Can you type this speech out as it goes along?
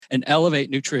and elevate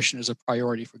nutrition as a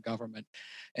priority for government.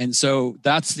 And so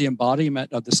that's the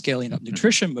embodiment of the Scaling Up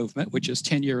Nutrition movement, which is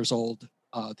 10 years old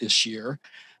this year.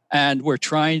 And we're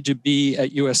trying to be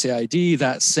at USAID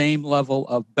that same level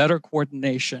of better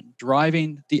coordination,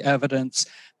 driving the evidence,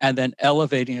 and then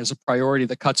elevating as a priority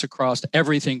that cuts across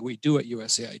everything we do at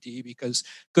USAID, because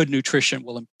good nutrition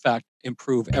will, in fact,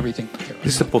 improve everything we care about.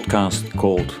 This is a podcast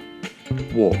called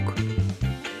Walk,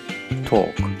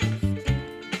 Talk,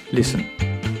 Listen.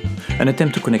 An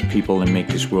attempt to connect people and make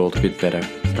this world a bit better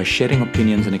by sharing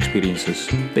opinions and experiences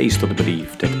based on the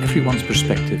belief that everyone's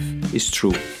perspective is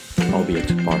true,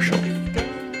 albeit partial.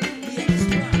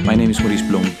 My name is Maurice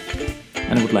Blom,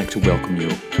 and I would like to welcome you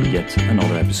to yet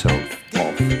another episode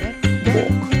of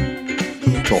Walk,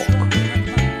 Talk,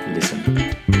 Listen.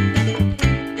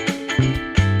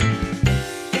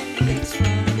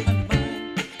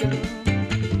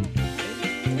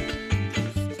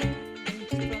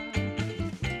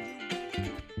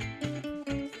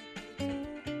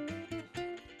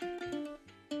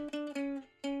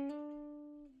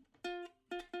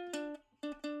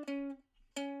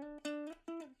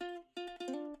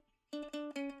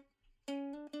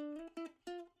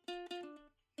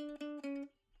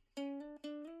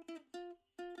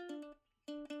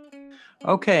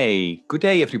 Okay, good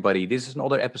day everybody. This is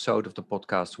another episode of the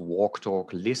podcast Walk,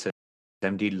 Talk, Listen.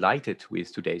 I'm delighted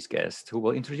with today's guest, who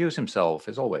will introduce himself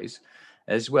as always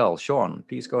as well. Sean,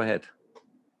 please go ahead.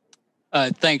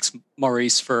 Thanks,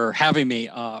 Maurice, for having me.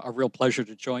 A real pleasure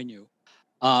to join you.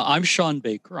 I'm Sean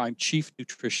Baker. I'm Chief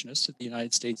Nutritionist at the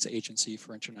United States Agency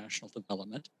for International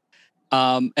Development.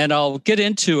 And I'll get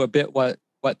into a bit what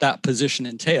that position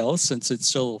entails, since it's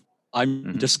still,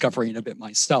 I'm discovering a bit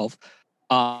myself.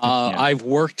 I've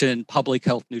worked in public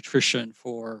health nutrition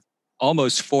for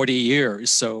almost 40 years.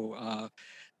 So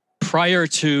prior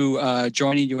to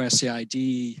joining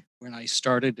USAID, when I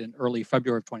started in early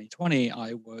February of 2020,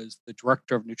 I was the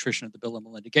director of nutrition at the Bill and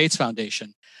Melinda Gates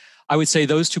Foundation. I would say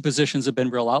those two positions have been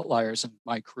real outliers in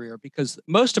my career, because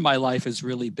most of my life has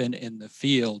really been in the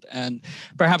field. And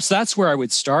perhaps that's where I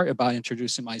would start by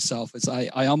introducing myself, is I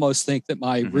almost think that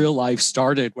my real life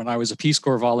started when I was a Peace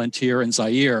Corps volunteer in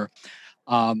Zaire.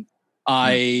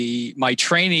 My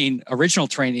training, original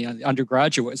training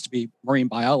undergraduate, was to be marine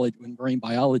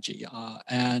biology.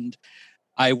 And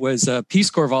I was a Peace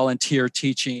Corps volunteer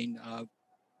teaching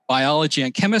biology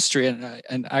and chemistry in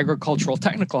an agricultural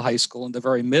technical high school in the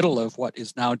very middle of what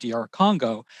is now DR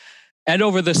Congo. And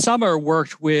over the summer,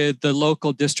 worked with the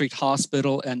local district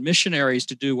hospital and missionaries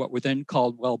to do what were then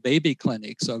called well baby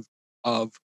clinics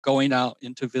of going out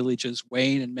into villages,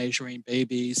 weighing and measuring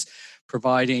babies,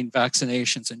 providing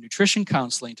vaccinations and nutrition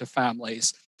counseling to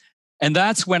families. And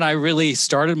that's when I really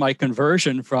started my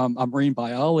conversion from a marine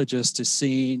biologist to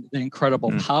seeing the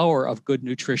incredible power of good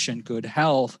nutrition, good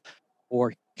health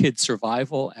for kids'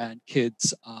 survival and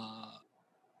kids'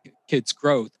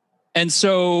 growth. And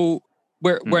so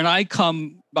when I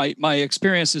come, my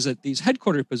experiences at these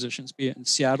headquarter positions, be it in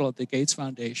Seattle at the Gates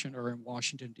Foundation or in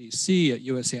Washington, D.C. at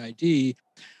USAID,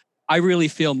 I really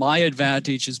feel my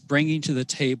advantage is bringing to the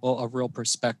table a real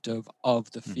perspective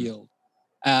of the field.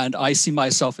 And I see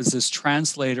myself as this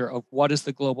translator of what is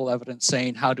the global evidence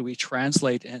saying, how do we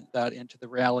translate that into the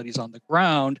realities on the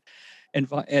ground?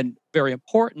 And very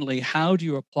importantly, how do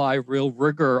you apply real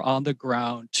rigor on the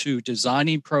ground to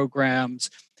designing programs,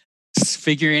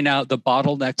 figuring out the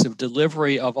bottlenecks of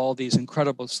delivery of all these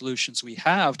incredible solutions we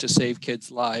have to save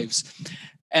kids' lives,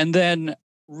 and then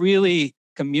really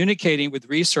communicating with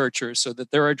researchers so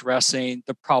that they're addressing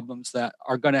the problems that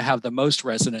are going to have the most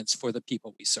resonance for the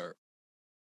people we serve.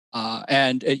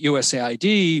 And at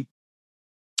USAID,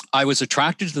 I was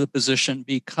attracted to the position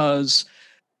because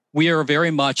we are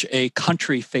very much a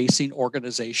country-facing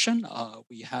organization.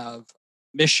 We have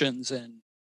missions in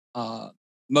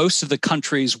most of the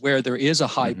countries where there is a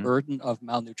high burden of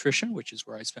malnutrition, which is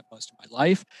where I spent most of my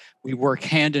life. We work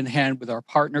hand in hand with our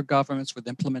partner governments, with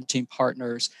implementing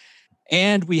partners.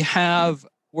 And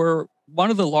we're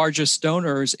one of the largest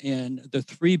donors in the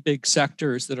three big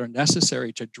sectors that are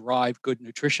necessary to drive good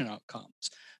nutrition outcomes: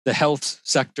 the health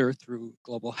sector through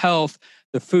Global Health,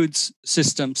 the food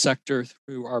system sector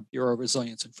through our Bureau of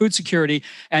Resilience and Food Security,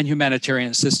 and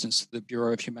humanitarian assistance through the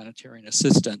Bureau of Humanitarian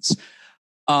Assistance.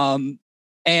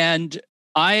 And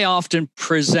I often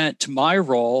present my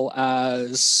role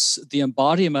as the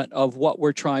embodiment of what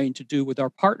we're trying to do with our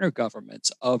partner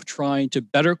governments, of trying to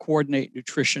better coordinate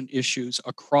nutrition issues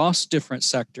across different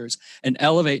sectors and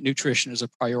elevate nutrition as a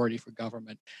priority for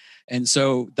government. And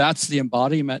so that's the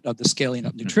embodiment of the Scaling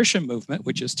Up Nutrition movement,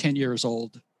 which is 10 years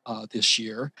old this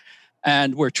year.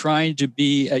 And we're trying to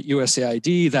be at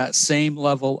USAID that same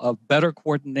level of better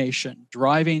coordination,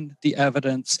 driving the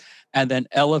evidence, and then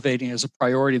elevating as a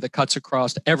priority that cuts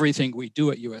across everything we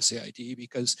do at USAID,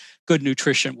 because good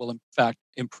nutrition will, in fact,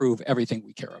 improve everything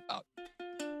we care about.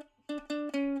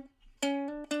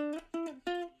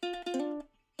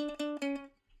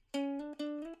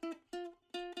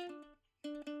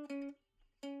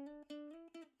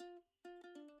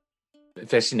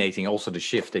 Fascinating, also the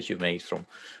shift that you made from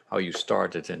how you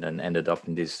started and then ended up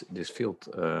in this field,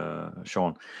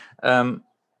 Sean.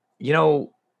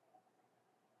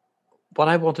 What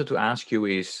I wanted to ask you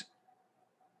is,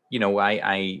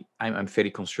 I'm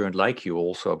very concerned, like you,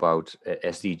 also about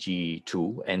SDG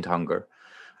 2 and hunger,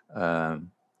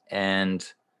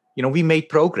 and we made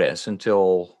progress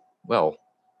until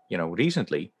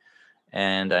recently.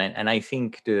 And I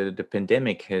think the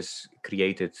pandemic has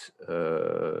created,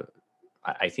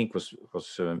 I think, was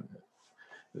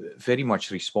very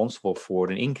much responsible for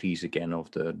an increase again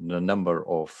of the number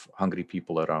of hungry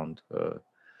people around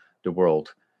the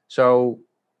world. So,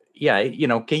 yeah,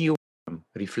 can you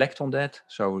reflect on that?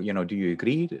 So, do you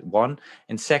agree? One,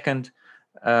 and second,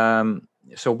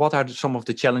 so what are some of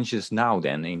the challenges now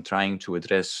then in trying to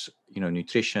address,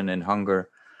 nutrition and hunger?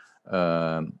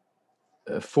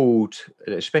 Food,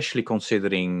 especially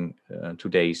considering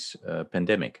today's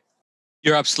pandemic?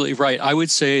 You're absolutely right. I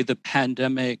would say the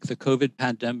COVID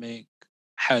pandemic,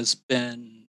 has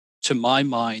been, to my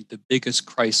mind, the biggest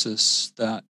crisis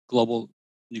that global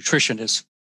nutrition has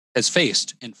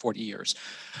faced in 40 years.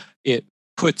 It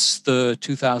puts the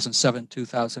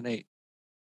 2007-2008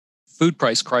 food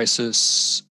price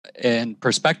crisis in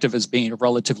perspective as being a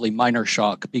relatively minor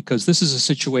shock, because this is a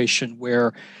situation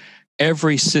where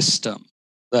every system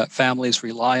that families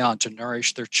rely on to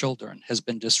nourish their children has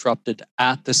been disrupted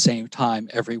at the same time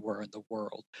everywhere in the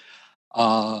world.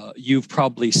 You've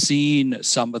probably seen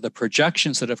some of the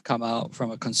projections that have come out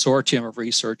from a consortium of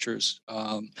researchers,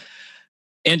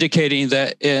 indicating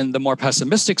that in the more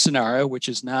pessimistic scenario, which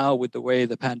is now with the way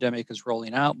the pandemic is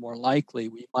rolling out, more likely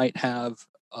we might have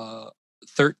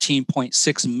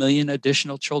 13.6 million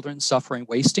additional children suffering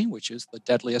wasting, which is the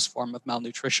deadliest form of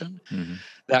malnutrition. Mm-hmm.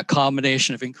 That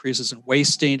combination of increases in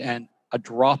wasting and a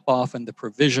drop-off in the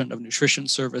provision of nutrition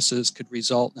services could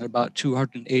result in about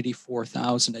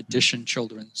 284,000 additional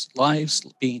children's lives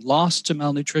being lost to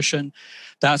malnutrition.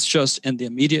 That's just in the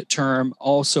immediate term.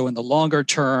 Also in the longer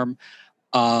term,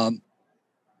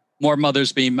 more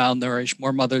mothers being malnourished,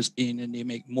 more mothers being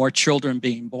anemic, more children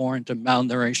being born to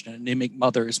malnourished and anemic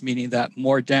mothers, meaning that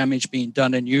more damage being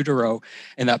done in utero,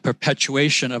 and that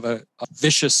perpetuation of a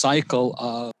vicious cycle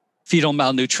of fetal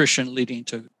malnutrition leading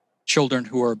to children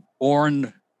who are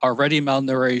born already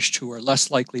malnourished, who are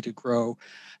less likely to grow.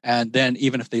 And then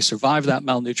even if they survive that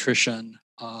malnutrition,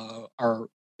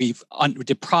 we've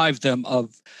deprived them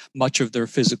of much of their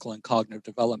physical and cognitive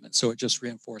development. So it just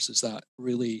reinforces that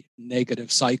really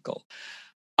negative cycle.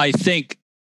 I think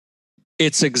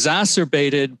it's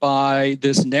exacerbated by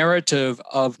this narrative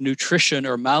of nutrition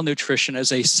or malnutrition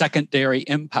as a secondary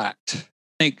impact.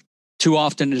 I think too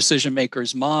often in decision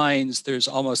makers' minds, there's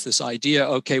almost this idea,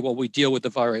 okay, well, we deal with the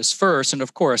virus first. And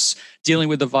of course, dealing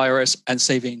with the virus and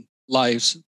saving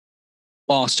lives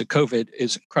lost to COVID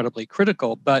is incredibly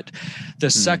critical. But the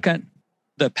second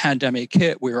the pandemic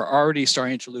hit, we were already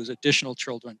starting to lose additional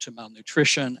children to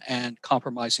malnutrition and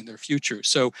compromising their future.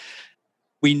 So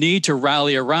we need to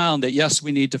rally around that. Yes,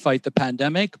 we need to fight the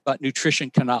pandemic, but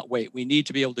nutrition cannot wait. We need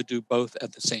to be able to do both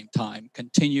at the same time.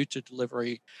 Continue to deliver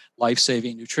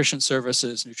life-saving nutrition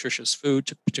services, nutritious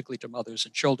food, particularly to mothers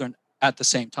and children, at the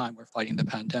same time we're fighting the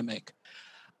pandemic.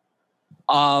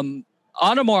 On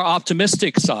a more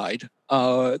optimistic side,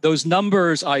 those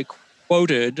numbers I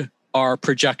quoted are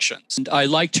projections. And I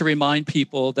like to remind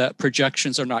people that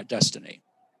projections are not destiny.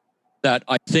 That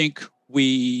I think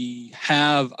we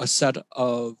have a set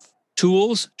of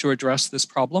tools to address this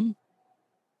problem.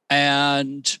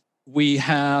 And we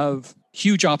have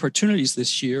huge opportunities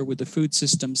this year with the Food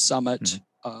Systems Summit,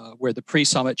 where the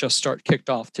pre-summit just kicked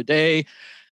off today,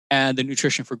 and the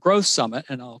Nutrition for Growth Summit.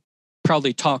 And I'll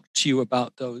probably talk to you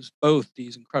about both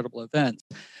these incredible events.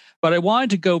 But I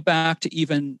wanted to go back to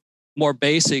even more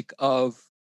basic of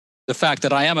the fact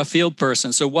that I am a field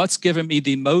person. So what's given me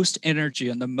the most energy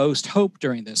and the most hope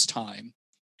during this time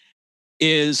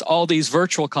is all these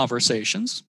virtual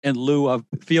conversations in lieu of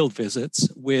field visits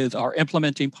with our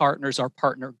implementing partners, our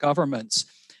partner governments,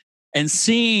 and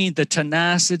seeing the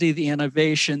tenacity, the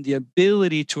innovation, the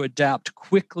ability to adapt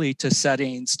quickly to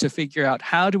settings to figure out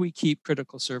how do we keep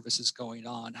critical services going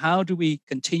on? How do we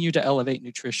continue to elevate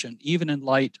nutrition, even in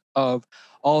light of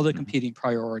all the competing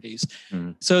priorities?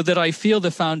 So that I feel the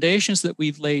foundations that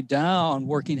we've laid down,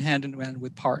 working hand in hand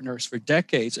with partners for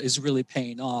decades, is really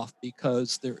paying off,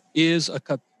 because there is a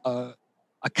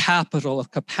capital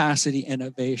of capacity,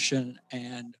 innovation,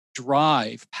 and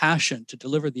drive, passion to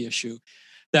deliver the issue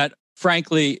that,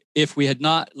 frankly, if we had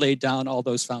not laid down all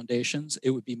those foundations,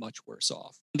 it would be much worse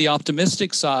off. On the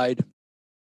optimistic side,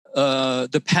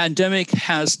 the pandemic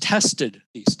has tested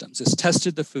these systems. It's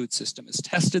tested the food system. It's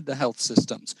tested the health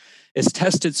systems. It's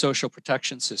tested social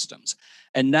protection systems.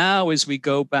 And now, as we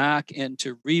go back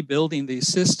into rebuilding these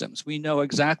systems, we know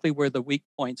exactly where the weak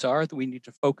points are that we need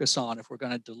to focus on if we're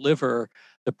going to deliver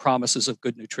the promises of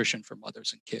good nutrition for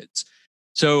mothers and kids.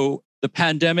 So the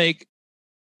pandemic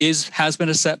has been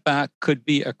a setback, could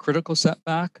be a critical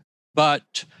setback,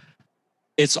 but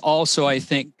it's also, I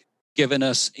think, given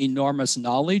us enormous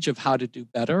knowledge of how to do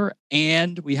better.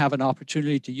 And we have an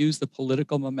opportunity to use the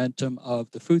political momentum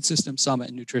of the Food System Summit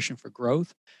and Nutrition for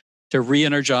Growth to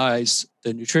re-energize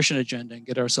the nutrition agenda and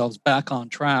get ourselves back on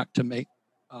track to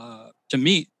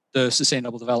meet the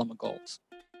Sustainable Development Goals.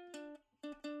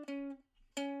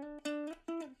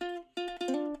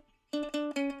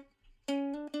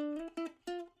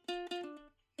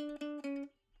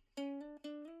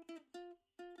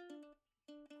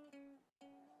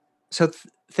 So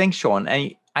thanks, Sean.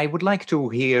 I would like to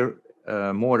hear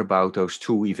more about those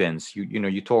two events.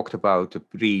 You talked about the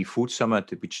pre-food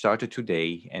summit, which started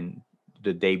today, and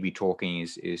the day we're talking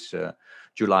is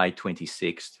July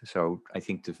 26th. So I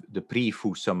think the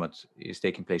pre-food summit is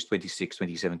taking place 26,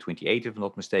 27, 28, if I'm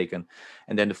not mistaken.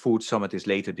 And then the food summit is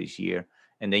later this year.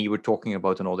 And then you were talking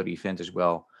about another event as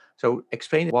well. So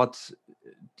explain what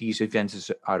these events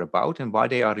are about and why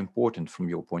they are important from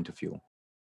your point of view.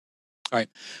 All right.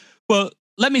 Well,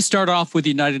 let me start off with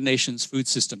the United Nations Food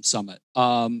System Summit.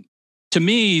 To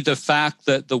me, the fact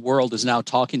that the world is now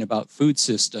talking about food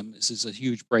systems is a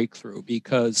huge breakthrough,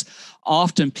 because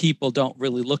often people don't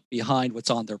really look behind what's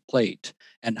on their plate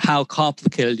and how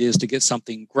complicated it is to get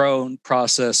something grown,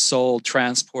 processed, sold,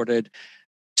 transported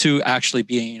to actually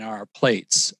being on our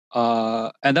plates.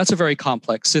 And that's a very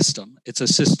complex system. It's a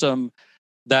system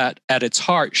that at its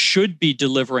heart should be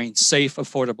delivering safe,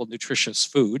 affordable, nutritious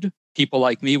food. People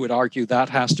like me would argue that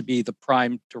has to be the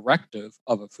prime directive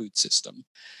of a food system.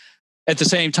 At the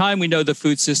same time, we know the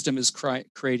food system is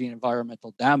creating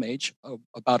environmental damage.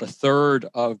 About a third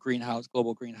of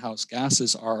global greenhouse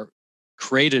gases are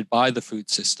created by the food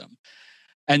system.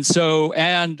 And so,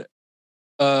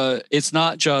 it's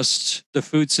not just the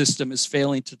food system is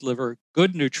failing to deliver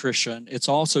good nutrition, it's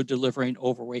also delivering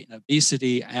overweight and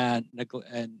obesity and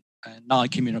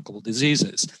non-communicable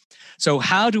diseases. So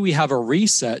how do we have a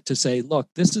reset to say, look,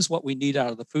 this is what we need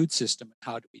out of the food system, and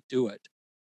how do we do it?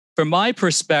 From my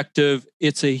perspective,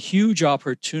 it's a huge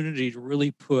opportunity to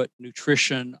really put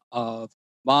nutrition of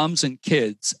moms and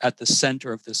kids at the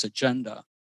center of this agenda,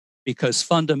 because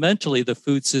fundamentally the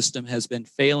food system has been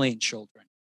failing children.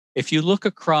 If you look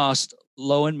across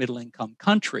low and middle income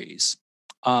countries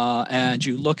and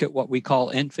you look at what we call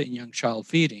infant and young child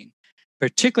feeding,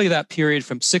 particularly that period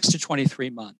from 6 to 23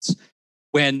 months,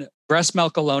 when breast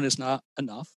milk alone is not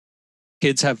enough,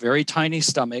 kids have very tiny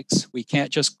stomachs. We can't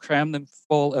just cram them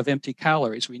full of empty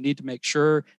calories. We need to make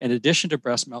sure, in addition to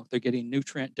breast milk, they're getting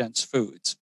nutrient-dense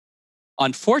foods.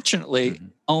 Unfortunately,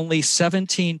 only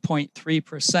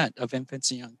 17.3% of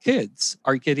infants and young kids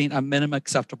are getting a minimum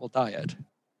acceptable diet.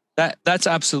 That's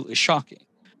absolutely shocking.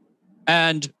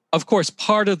 And of course,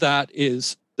 part of that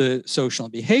is the social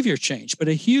and behavior change, but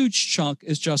a huge chunk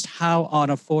is just how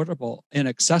unaffordable,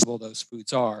 inaccessible those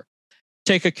foods are.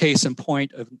 Take a case in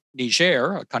point of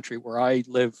Niger, a country where I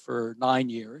lived for 9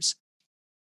 years.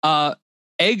 Egg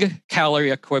and calorie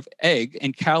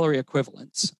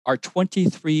equivalents are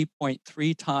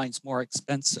 23.3 times more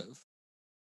expensive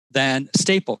than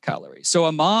staple calories. So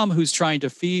a mom who's trying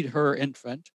to feed her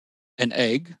infant an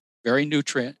egg, very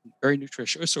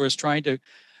nutritious, or is trying to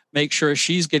make sure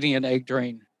she's getting an egg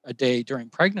during a day during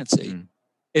pregnancy,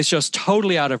 is just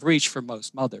totally out of reach for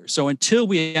most mothers. So until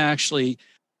we actually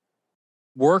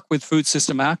work with food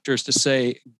system actors to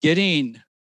say, getting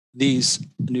these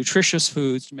nutritious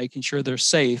foods, making sure they're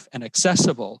safe and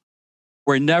accessible,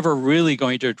 we're never really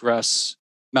going to address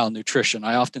malnutrition.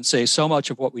 I often say so much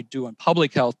of what we do in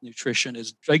public health nutrition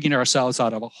is digging ourselves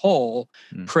out of a hole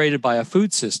created by a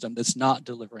food system that's not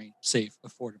delivering safe,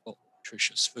 affordable,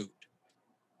 nutritious food.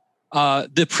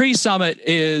 The pre-summit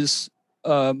is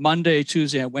Monday,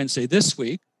 Tuesday, and Wednesday this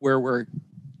week, where we're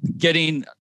getting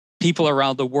people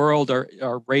around the world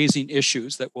are raising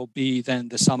issues that will be then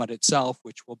the summit itself,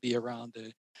 which will be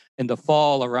in the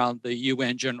fall around the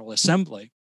UN General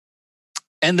Assembly.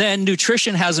 And then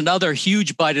nutrition has another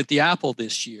huge bite at the apple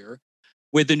this year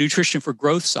with the Nutrition for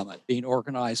Growth Summit being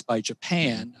organized by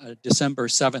Japan, December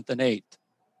 7th and 8th.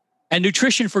 And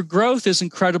Nutrition for Growth is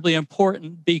incredibly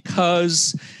important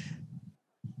because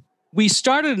we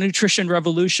started a nutrition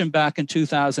revolution back in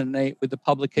 2008 with the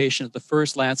publication of the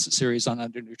first Lancet series on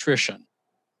undernutrition.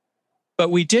 But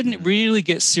we didn't really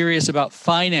get serious about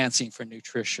financing for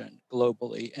nutrition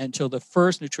globally until the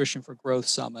first Nutrition for Growth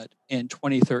Summit in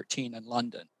 2013 in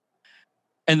London.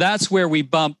 And that's where we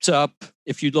bumped up,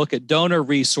 if you look at donor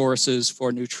resources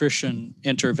for nutrition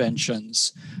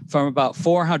interventions, from about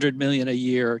 400 million a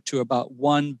year to about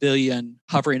 1 billion,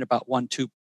 hovering about 1.2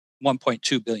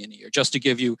 billion a year, just to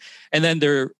give you. And then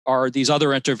there are these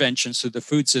other interventions through the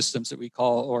food systems that we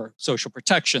call, or social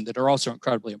protection, that are also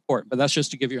incredibly important. But that's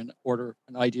just to give you an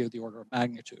idea of the order of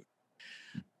magnitude.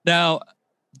 Now,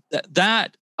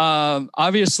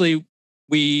 obviously,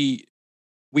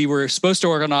 we were supposed to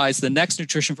organize the next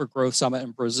Nutrition for Growth Summit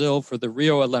in Brazil for the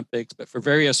Rio Olympics, but for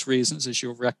various reasons, as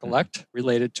you'll recollect,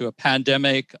 related to a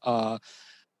pandemic,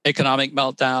 economic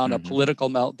meltdown, a political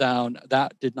meltdown,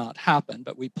 that did not happen.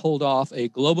 But we pulled off a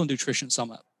global nutrition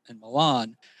summit in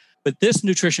Milan. But this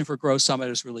Nutrition for Growth Summit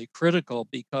is really critical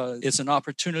because it's an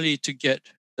opportunity to get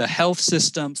the health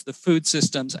systems, the food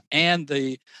systems, and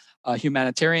the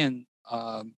humanitarian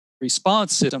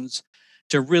response systems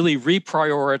to really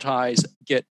reprioritize,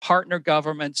 get partner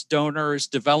governments, donors,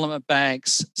 development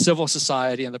banks, civil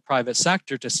society, and the private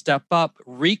sector to step up,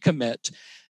 recommit,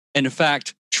 and in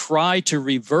fact, try to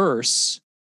reverse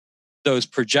those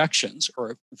projections,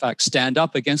 or in fact, stand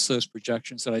up against those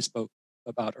projections that I spoke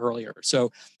about earlier.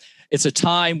 So it's a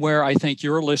time where I think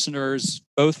your listeners,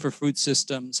 both for food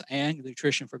systems and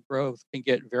Nutrition for Growth, can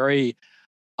get very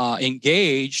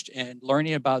engaged in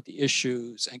learning about the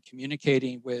issues and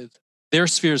communicating with their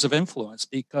spheres of influence,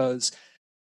 because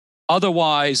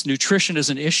otherwise nutrition as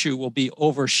an issue will be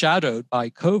overshadowed by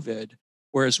COVID,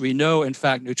 whereas we know, in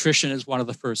fact, nutrition is one of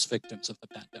the first victims of the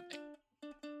pandemic.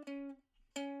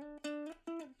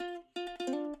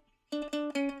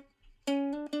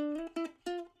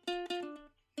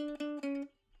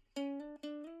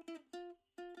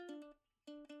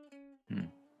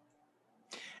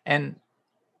 And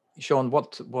Sean,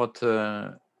 what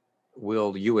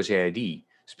will USAID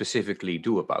specifically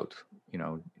do about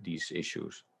these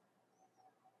issues?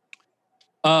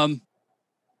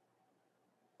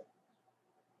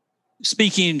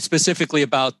 Speaking specifically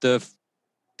about the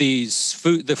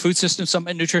food system summit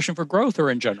and Nutrition for Growth, or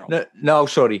in general? No,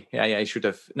 sorry. Yeah, I should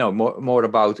have more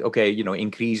about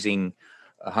increasing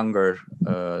hunger,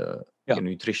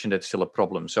 nutrition. That's still a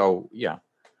problem. So yeah.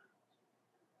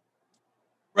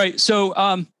 Right.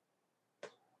 So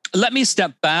let me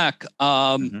step back,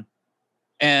 and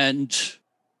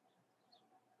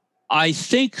I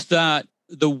think that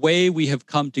the way we have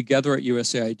come together at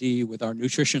USAID with our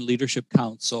Nutrition Leadership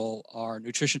Council, our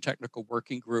Nutrition Technical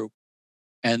Working Group,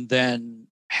 and then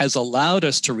has allowed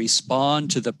us to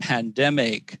respond to the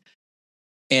pandemic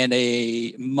in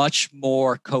a much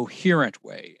more coherent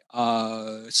way.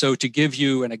 So to give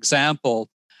you an example,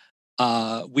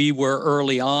 we were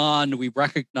early on, we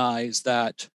recognized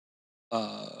that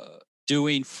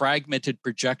doing fragmented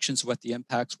projections of what the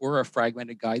impacts were, or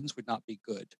fragmented guidance, would not be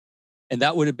good. And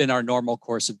that would have been our normal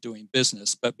course of doing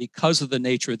business. But because of the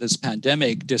nature of this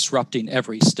pandemic disrupting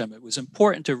every STEM, it was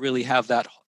important to really have that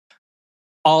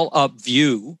all-up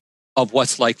view of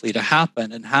what's likely to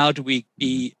happen and how do we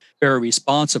be very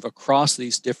responsive across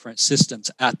these different systems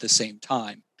at the same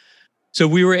time. So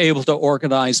we were able to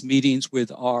organize meetings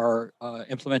with our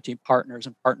implementing partners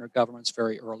and partner governments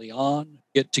very early on,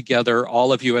 get together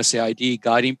all of USAID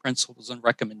guiding principles and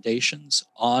recommendations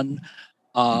on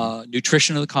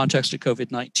nutrition in the context of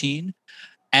COVID-19.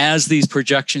 As these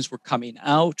projections were coming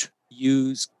out,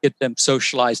 get them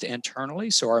socialized internally.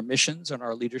 So our missions and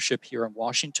our leadership here in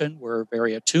Washington were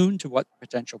very attuned to what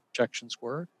potential projections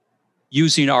were,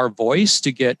 using our voice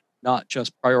to get not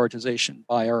just prioritization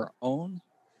by our own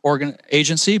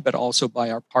agency, but also by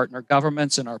our partner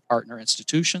governments and our partner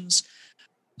institutions.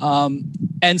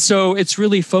 And so it's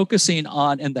really focusing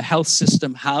on, in the health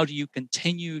system, how do you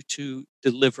continue to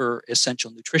deliver essential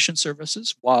nutrition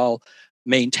services while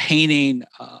maintaining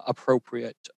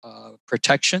appropriate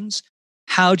protections?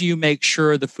 How do you make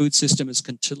sure the food system is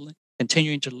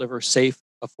continuing to deliver safe,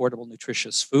 affordable,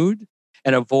 nutritious food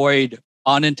and avoid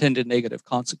unintended negative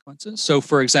consequences. So,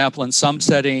 for example, in some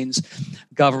settings,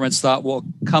 governments thought, well,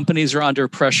 companies are under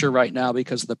pressure right now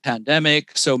because of the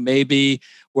pandemic, so maybe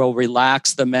we'll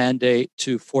relax the mandate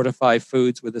to fortify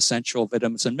foods with essential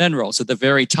vitamins and minerals at the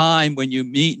very time when you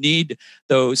need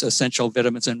those essential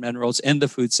vitamins and minerals in the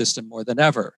food system more than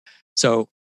ever. So,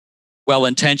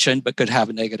 well-intentioned, but could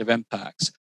have negative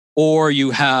impacts. Or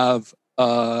you have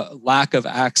lack of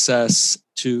access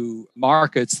to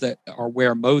markets that are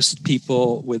where most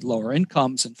people with lower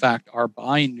incomes, in fact, are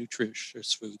buying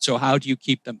nutritious food. So how do you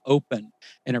keep them open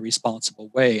in a responsible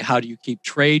way? How do you keep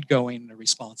trade going in a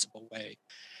responsible way?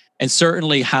 And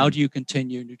certainly, how do you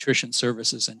continue nutrition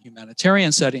services in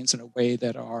humanitarian settings in a way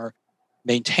that are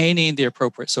maintaining the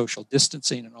appropriate social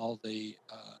distancing and all the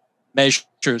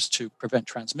measures to prevent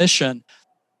transmission,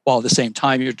 while at the same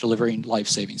time you're delivering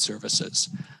life-saving services?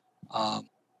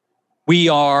 We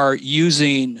are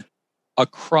using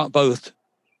both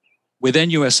within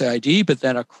USAID, but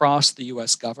then across the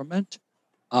US government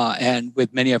and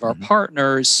with many of our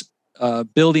partners,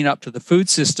 building up to the food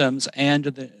systems and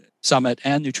the summit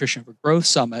and Nutrition for Growth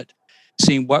Summit,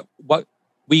 seeing what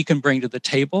we can bring to the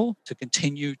table to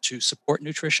continue to support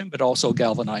nutrition, but also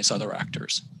galvanize other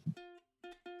actors.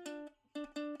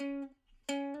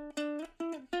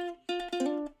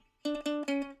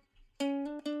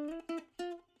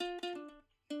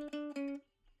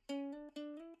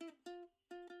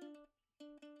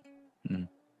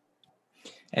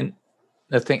 And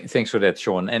thanks for that,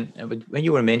 Sean. And when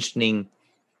you were mentioning,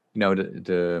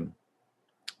 the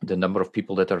number of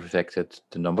people that are affected,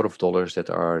 the number of dollars that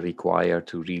are required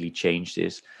to really change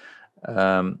this,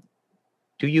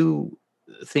 do you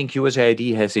think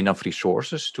USAID has enough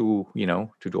resources to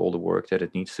do all the work that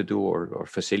it needs to do or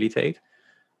facilitate?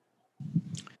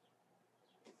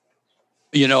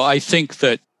 I think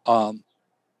that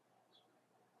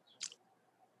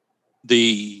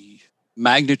the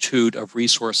magnitude of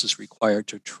resources required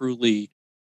to truly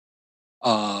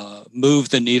move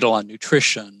the needle on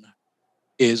nutrition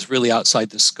is really outside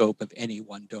the scope of any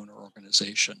one donor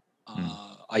organization.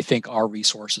 I think our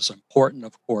resources are important,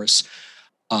 of course.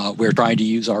 We're trying to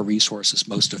use our resources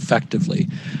most effectively.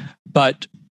 But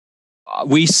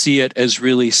we see it as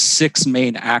really 6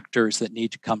 main actors that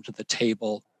need to come to the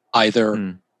table,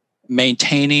 either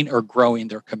maintaining or growing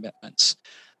their commitments.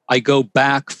 I go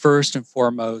back first and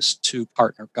foremost to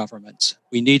partner governments.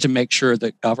 We need to make sure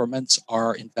that governments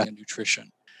are investing in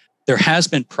nutrition. There has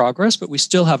been progress, but we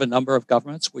still have a number of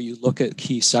governments where you look at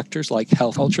key sectors like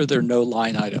health culture, there are no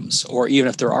line items, or even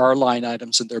if there are line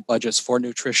items in their budgets for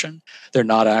nutrition, they're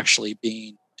not actually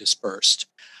being dispersed.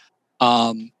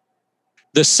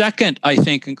 The second, I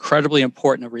think, incredibly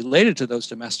important and related to those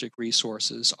domestic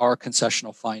resources are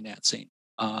concessional financing.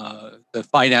 The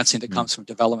financing that comes from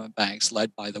development banks,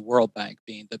 led by the World Bank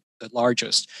being the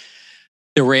largest.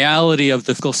 The reality of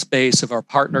the fiscal space of our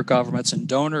partner governments and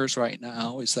donors right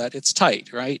now is that it's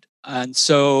tight, right? And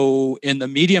so in the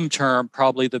medium term,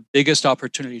 probably the biggest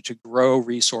opportunity to grow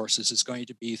resources is going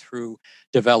to be through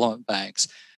development banks.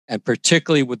 And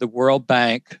particularly with the World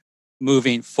Bank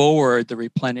moving forward the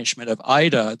replenishment of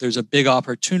IDA, there's a big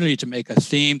opportunity to make a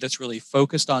theme that's really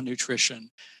focused on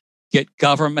nutrition, get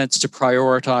governments to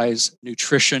prioritize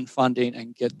nutrition funding,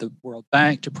 and get the World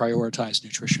Bank to prioritize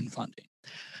nutrition funding.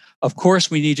 Of course,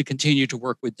 we need to continue to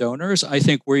work with donors. I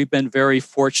think we've been very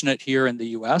fortunate here in the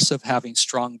US of having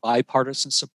strong bipartisan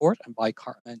support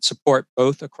and support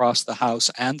both across the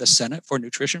House and the Senate for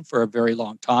nutrition for a very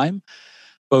long time,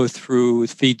 both through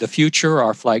Feed the Future,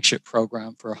 our flagship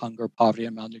program for hunger, poverty,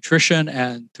 and malnutrition,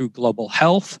 and through Global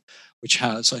Health, which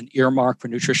has an earmark for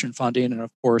nutrition funding. And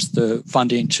of course, the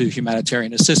funding to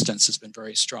humanitarian assistance has been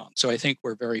very strong. So I think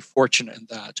we're very fortunate in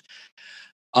that.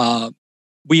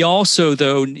 We also,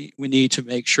 though, we need to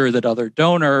make sure that other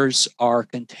donors are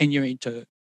continuing to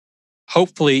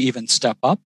hopefully even step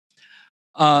up.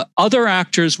 Other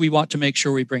actors we want to make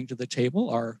sure we bring to the table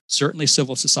are certainly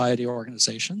civil society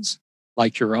organizations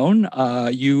like your own.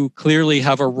 You clearly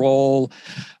have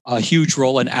a huge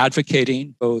role in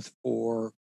advocating both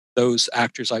for those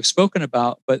actors I've spoken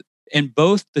about, but in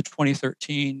both the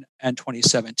 2013 and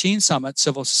 2017 summits,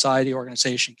 civil society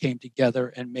organization came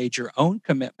together and made your own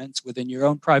commitments within your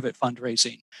own private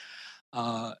fundraising.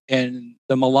 In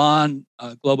the Milan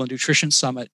Global Nutrition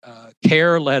Summit,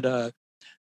 CARE led a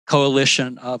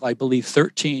coalition of, I believe,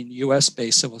 13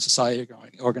 US-based civil society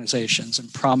organizations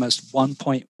and promised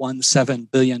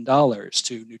 $1.17 billion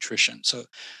to nutrition. So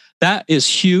that is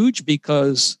huge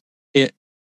because it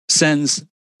sends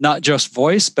not just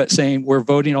voice, but saying we're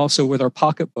voting also with our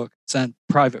pocketbooks and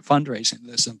private fundraising.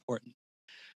 That's important.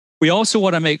 We also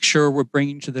want to make sure we're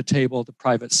bringing to the table the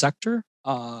private sector.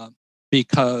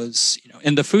 because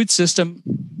in the food system,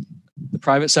 the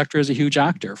private sector is a huge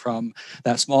actor, from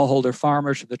that smallholder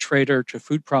farmer to the trader to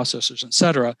food processors, et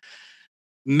cetera.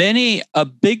 A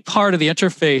big part of the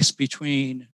interface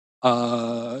between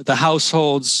the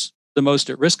households the most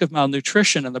at risk of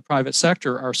malnutrition and the private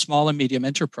sector are small and medium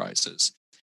enterprises.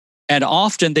 And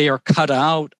often they are cut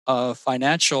out of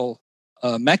financial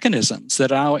mechanisms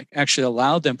that actually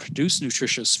allow them to produce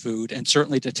nutritious food and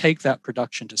certainly to take that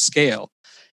production to scale.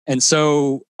 And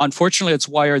so, unfortunately, it's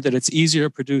wired that it's easier to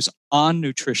produce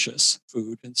unnutritious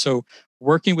food. And so,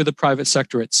 working with the private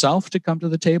sector itself to come to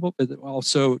the table, but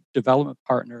also development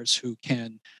partners who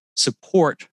can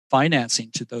support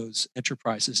financing to those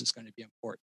enterprises is going to be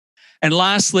important. And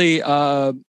lastly,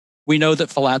 we know that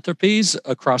philanthropies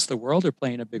across the world are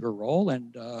playing a bigger role.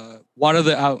 And one of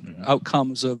the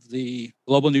outcomes of the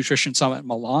Global Nutrition Summit in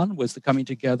Milan was the coming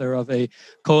together of a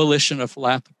coalition of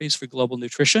philanthropies for global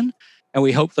nutrition. And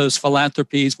we hope those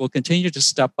philanthropies will continue to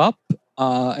step up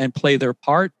and play their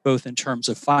part, both in terms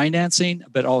of financing,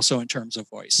 but also in terms of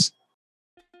voice.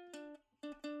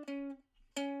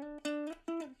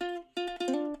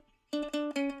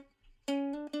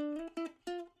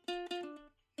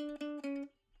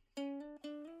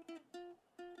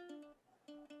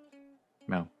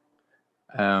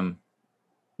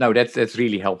 No, that's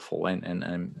really helpful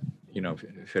and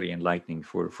very enlightening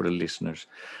for the listeners.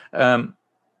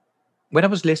 When I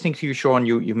was listening to you, Sean,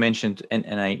 you mentioned,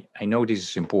 and I know this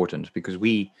is important because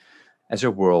we, as a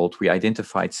world, we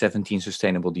identified 17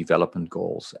 Sustainable Development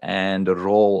Goals, and the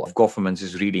role of governments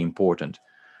is really important.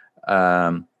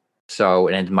 And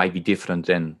it might be different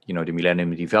than the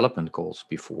Millennium Development Goals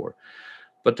before.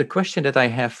 But the question that I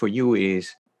have for you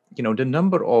is, the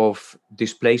number of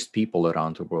displaced people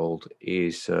around the world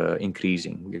is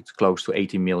increasing. It's close to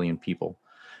 80 million people.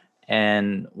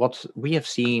 And what we have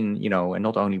seen, and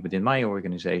not only within my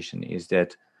organization, is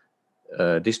that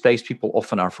displaced people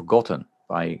often are forgotten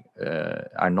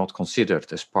are not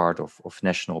considered as part of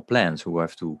national plans who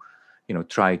have to,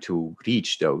 try to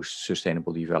reach those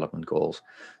Sustainable Development Goals.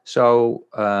 So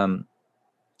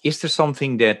is there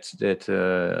something that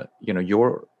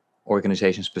your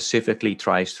organization specifically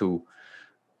tries to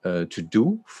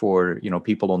do for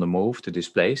people on the move, the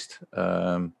displaced?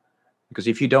 Because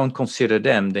if you don't consider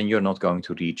them, then you're not going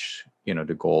to reach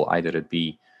the goal, either it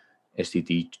be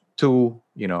SDG 2,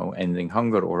 ending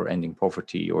hunger or ending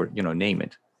poverty, or name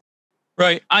it.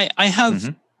 Right. I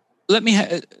have. Let me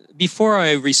before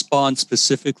I respond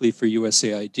specifically for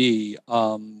USAID.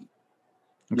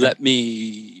 Let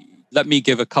me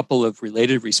give a couple of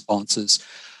related responses.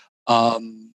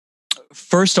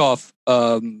 First off,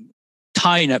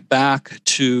 tying it back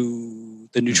to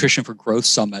the Nutrition for Growth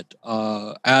Summit,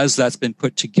 as that's been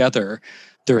put together,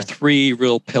 there are three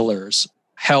real pillars: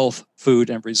 health, food,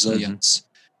 and resilience.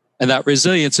 And that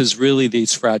resilience is really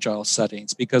these fragile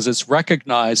settings, because it's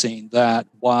recognizing that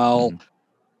while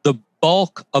the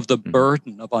bulk of the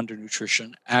burden of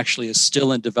undernutrition actually is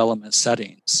still in development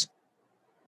settings,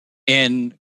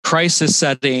 in crisis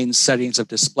settings of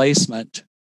displacement,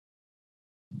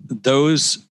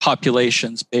 those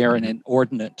populations bear an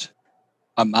inordinate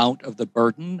amount of the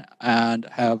burden and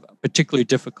have particular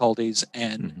difficulties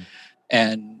and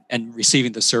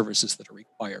receiving the services that are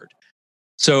required.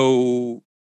 So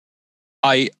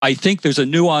I think there's a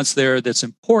nuance there that's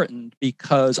important,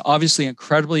 because obviously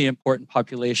incredibly important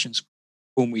populations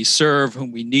whom we serve,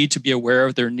 whom we need to be aware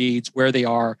of their needs, where they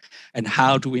are, and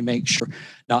how do we make sure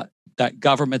not that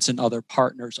governments and other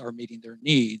partners are meeting their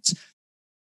needs.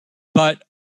 But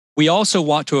we also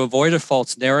want to avoid a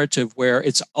false narrative where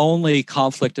it's only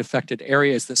conflict-affected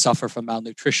areas that suffer from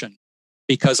malnutrition.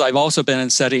 Because I've also been in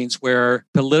settings where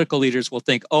political leaders will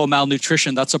think, oh,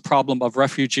 malnutrition, that's a problem of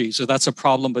refugees, or that's a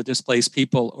problem of displaced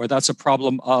people, or that's a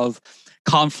problem of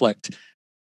conflict.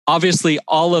 Obviously,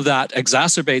 all of that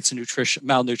exacerbates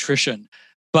malnutrition,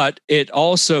 but it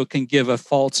also can give a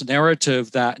false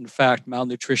narrative that, in fact,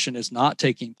 malnutrition is not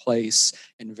taking place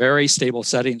in very stable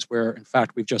settings where, in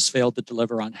fact, we've just failed to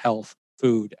deliver on health,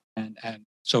 food, and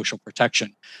social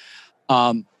protection.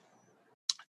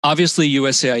 Obviously,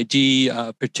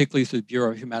 USAID, particularly through the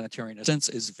Bureau of Humanitarian Assistance,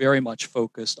 is very much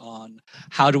focused on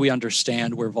how do we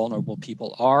understand where vulnerable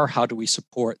people are, how do we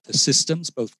support the systems,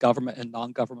 both government and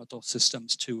non-governmental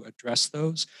systems, to address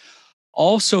those.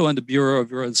 Also in the Bureau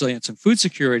of Resilience and Food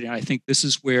Security, and I think this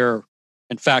is where,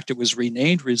 in fact, it was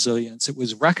renamed Resilience, it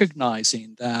was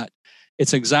recognizing that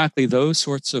it's exactly those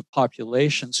sorts of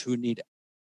populations who need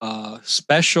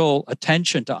special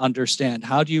attention to understand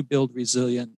how do you build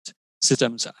resilient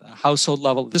systems at a household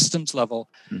level, systems level,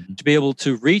 to be able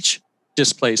to reach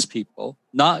displaced people,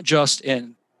 not just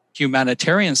in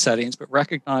humanitarian settings, but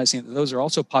recognizing that those are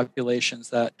also populations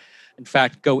that, in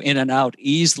fact, go in and out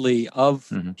easily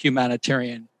of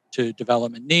humanitarian to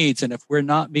development needs. And if we're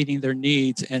not meeting their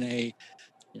needs in a,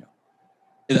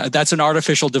 that's an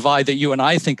artificial divide that you and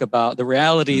I think about. The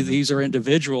reality, these are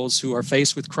individuals who are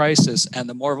faced with crisis, and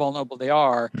the more vulnerable they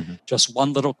are, just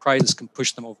one little crisis can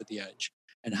push them over the edge.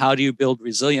 And how do you build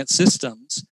resilient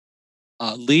systems,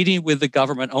 leading with the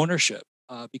government ownership?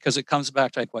 Because it comes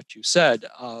back to like what you said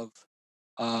of,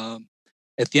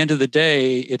 at the end of the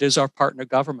day, it is our partner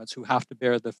governments who have to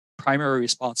bear the primary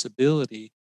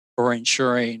responsibility for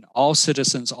ensuring all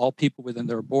citizens, all people within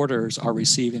their borders are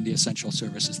receiving the essential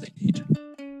services they need.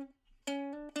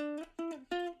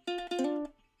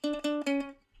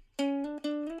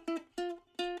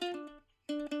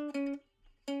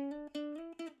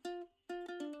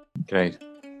 Great.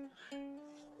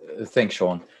 Thanks,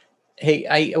 Sean. Hey,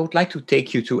 I would like to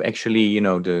take you to actually,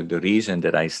 the reason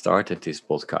that I started this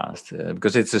podcast,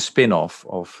 because it's a spin-off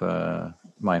of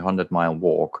my 100-mile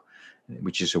walk,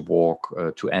 which is a walk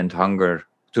to end hunger,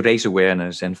 to raise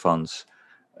awareness and funds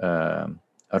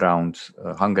around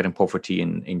hunger and poverty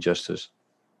and injustice.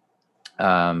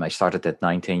 I started that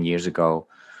 19 years ago.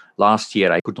 Last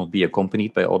year, I could not be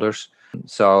accompanied by others.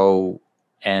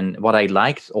 And what I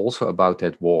liked also about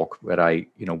that walk, where I,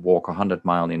 walk 100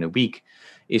 miles in a week,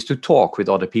 is to talk with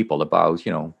other people about,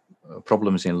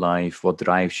 problems in life, what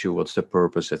drives you, what's the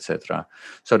purpose, etc.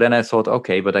 So then I thought,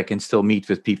 okay, but I can still meet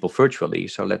with people virtually.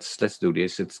 So let's do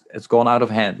this. It's gone out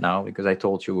of hand now, because I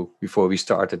told you before we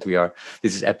started,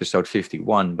 this is episode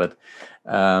 51, but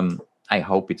I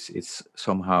hope it's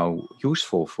somehow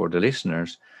useful for the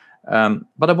listeners.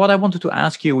 But what I wanted to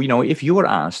ask you, if you were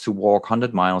asked to walk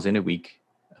 100 miles in a week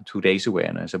to raise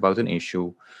awareness about an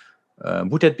issue,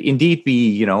 would that indeed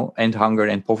be, end hunger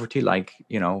and poverty, like,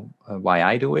 why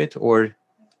I do it? Or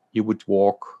you would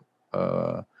walk,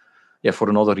 for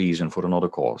another reason, for another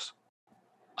cause?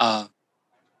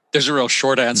 There's a real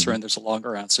short answer and there's a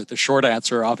longer answer. The short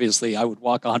answer, obviously, I would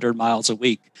walk 100 miles a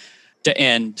week to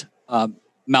end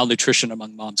malnutrition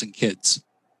among moms and kids.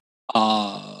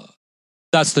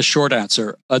 That's the short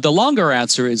answer. The longer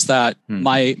answer is that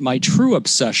my true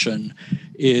obsession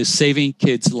is saving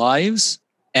kids' lives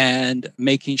and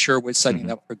making sure we're setting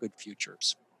them up for good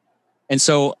futures. And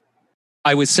so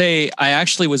I would say I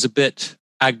actually was a bit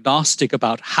agnostic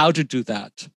about how to do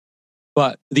that.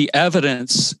 But the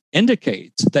evidence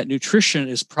indicates that nutrition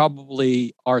is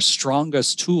probably our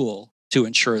strongest tool to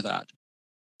ensure that.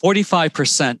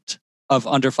 45% of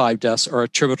under 5 deaths are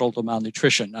attributable to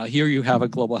malnutrition. Now, here you have a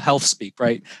global health speak,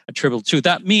 right? Attributable to.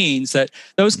 That means that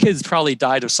those kids probably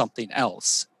died of something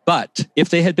else. But if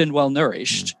they had been well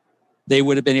nourished, they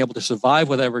would have been able to survive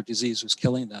whatever disease was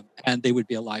killing them, and they would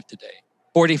be alive today.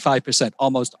 45%,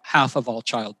 almost half of all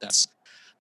child deaths.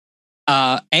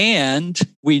 And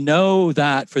we know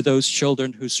that for those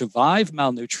children who survive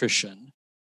malnutrition,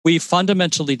 we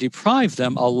fundamentally deprive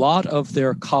them a lot of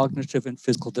their cognitive and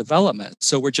physical development.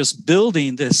 So we're just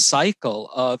building this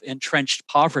cycle of entrenched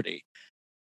poverty.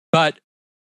 But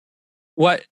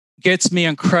what gets me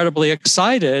incredibly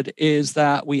excited is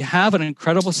that we have an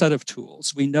incredible set of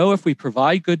tools. We know if we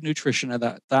provide good nutrition in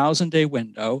that 1,000-day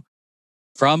window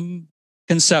from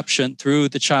conception through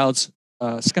the child's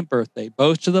second birthday,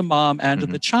 both to the mom and to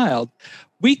the child,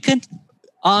 we can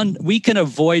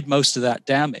avoid most of that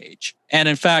damage. And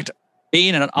in fact,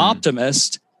 being an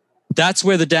optimist, that's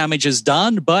where the damage is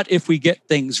done. But if we get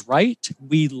things right,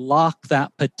 we lock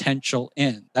that potential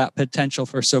in. That potential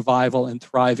for survival and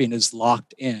thriving is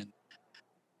locked in.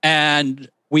 And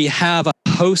we have a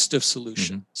host of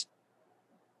solutions.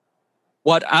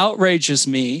 What outrages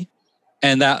me,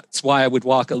 and that's why I would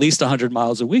walk at least 100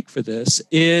 miles a week for this,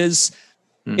 is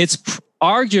it's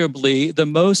arguably the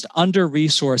most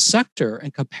under-resourced sector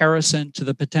in comparison to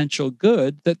the potential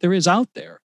good that there is out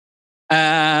there.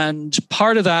 And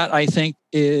part of that, I think,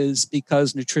 is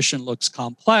because nutrition looks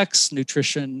complex.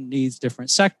 Nutrition needs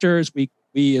different sectors. We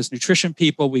as nutrition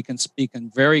people, we can speak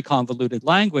in very convoluted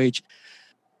language.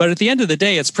 But at the end of the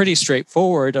day, it's pretty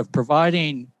straightforward of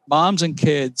providing moms and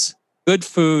kids good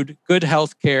food, good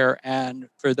health care, and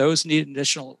for those need an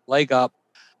additional leg up,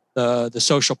 the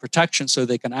social protection so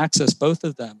they can access both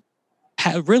of them,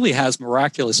 really has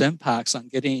miraculous impacts on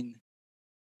getting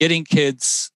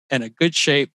kids in a good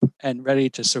shape and ready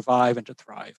to survive and to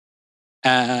thrive.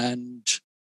 And,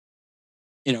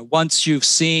 once you've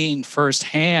seen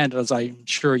firsthand, as I'm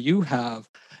sure you have,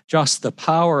 just the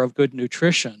power of good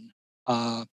nutrition,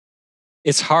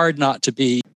 it's hard not to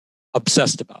be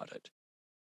obsessed about it.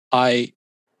 I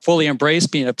fully embrace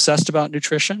being obsessed about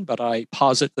nutrition, but I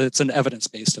posit that it's an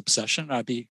evidence-based obsession. I'd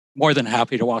be more than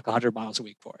happy to walk 100 miles a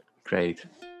week for it. Great.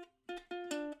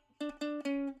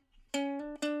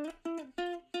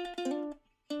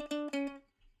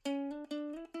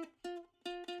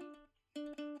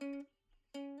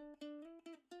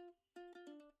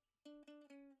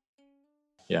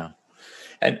 Yeah.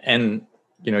 And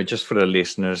just for the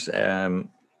listeners,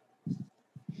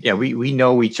 we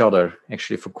know each other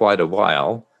actually for quite a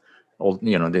while.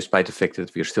 Despite the fact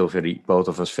that we're still both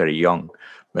of us very young,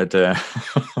 but I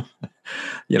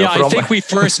think we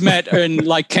first met in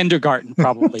like kindergarten,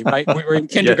 probably, right? We were in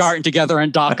kindergarten together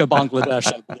in Dhaka,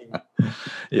 Bangladesh, I believe.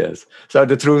 Yes. So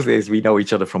the truth is, we know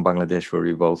each other from Bangladesh, where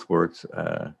we both worked.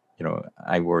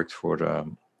 I worked for a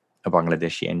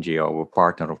Bangladeshi NGO, a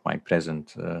partner of my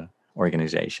present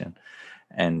organization.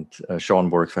 And Sean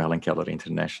worked for Helen Keller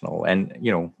International. And,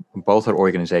 both our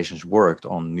organizations worked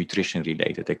on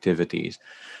nutrition-related activities,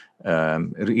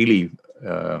 really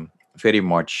very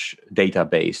much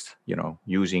data-based,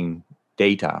 using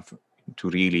data to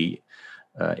really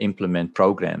implement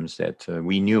programs that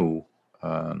we knew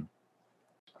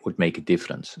would make a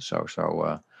difference. I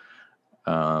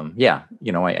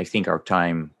think our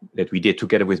time that we did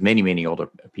together with many, many other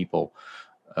people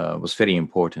was very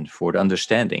important for the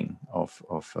understanding of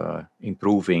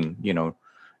improving,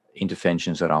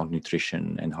 interventions around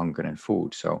nutrition and hunger and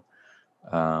food. So,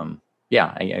 I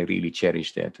really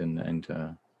cherish that, and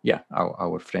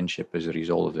our friendship as a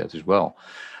result of that as well.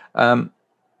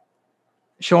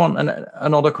 Sean,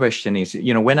 another question is,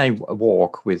 when I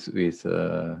walk with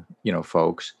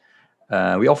folks,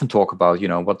 we often talk about,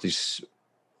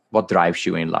 what drives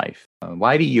you in life.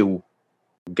 Why do you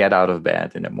get out of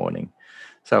bed in the morning?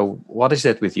 So what is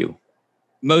that with you?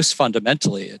 Most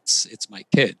fundamentally, it's my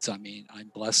kids. I mean, I'm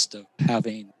blessed of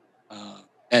having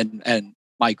and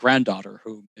my granddaughter,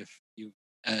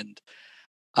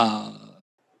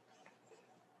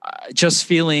 just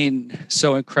feeling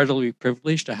so incredibly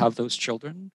privileged to have those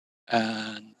children,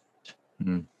 and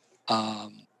the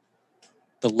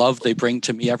love they bring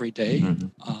to me every day,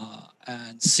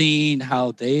 and seeing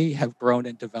how they have grown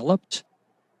and developed,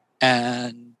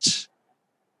 and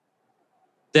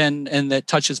that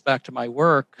touches back to my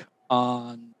work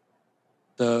on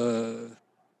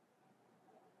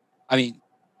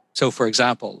so for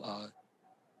example,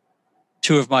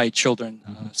 two of my children,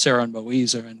 Sarah and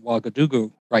Moise, are in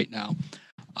Ouagadougou right now.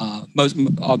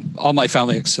 All my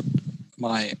family except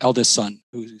my eldest son,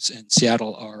 who's in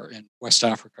Seattle, are in West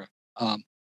Africa.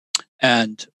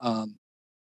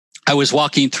 I was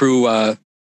walking through a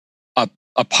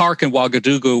park in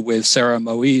Ouagadougou with Sarah and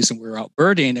Moise, and we were out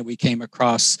birding, and we came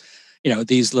across,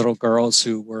 these little girls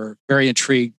who were very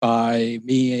intrigued by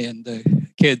me and the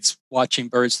kids watching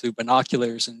birds through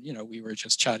binoculars, and we were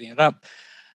just chatting it up.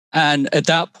 And at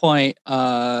that point,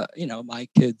 my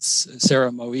kids, Sarah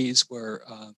and Moise, were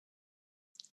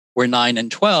 9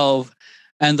 and 12,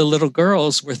 and the little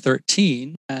girls were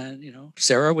 13, and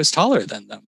Sarah was taller than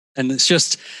them, and it's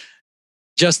just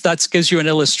that gives you an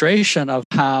illustration of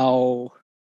how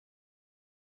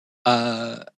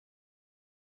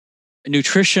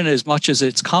nutrition, as much as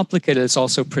it's complicated, it's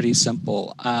also pretty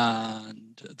simple.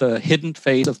 And the hidden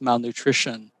face of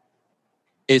malnutrition,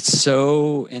 it's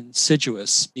so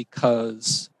insidious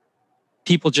because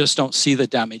people just don't see the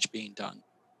damage being done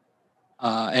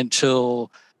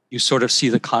until you sort of see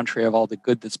the contrary of all the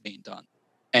good that's being done.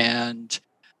 And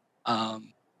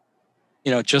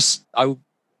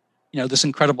this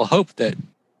incredible hope that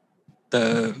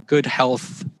the good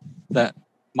health that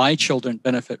my children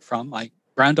benefit from, my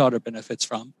granddaughter benefits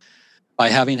from, by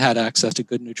having had access to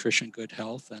good nutrition, good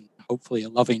health, and hopefully a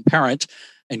loving parent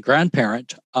and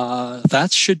grandparent,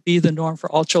 that should be the norm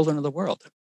for all children of the world.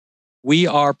 We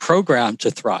are programmed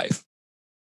to thrive.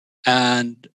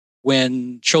 And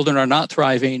when children are not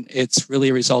thriving, it's really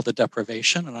a result of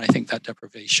deprivation. And I think that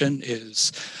deprivation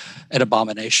is an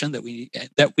abomination that we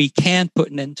can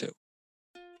put an end to.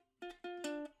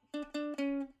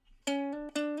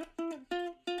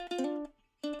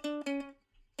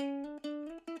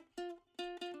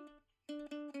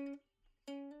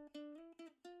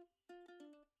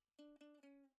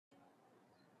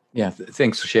 Yeah,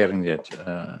 thanks for sharing that,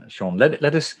 Sean.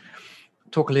 Let us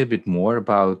talk a little bit more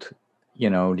about,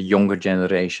 the younger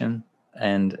generation,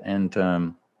 and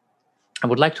I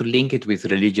would like to link it with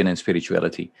religion and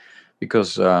spirituality,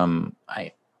 because when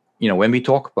I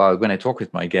talk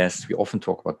with my guests, we often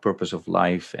talk about purpose of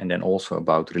life, and then also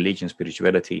about religion,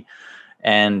 spirituality,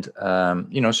 and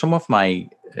some of my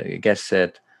guests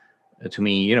said to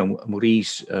me,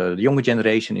 Maurice, the younger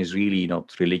generation is really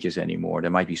not religious anymore. They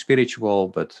might be spiritual,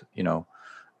 but the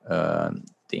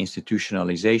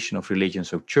institutionalization of religion,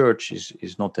 so church,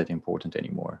 is not that important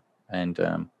anymore. And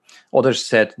others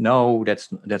said, no,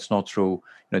 that's not true.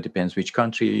 It depends which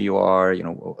country you are.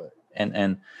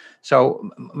 And so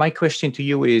my question to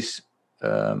you is,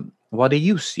 what do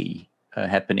you see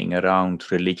happening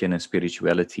around religion and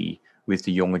spirituality with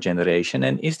the younger generation?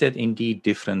 And is that indeed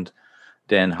different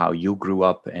than how you grew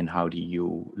up, and how do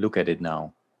you look at it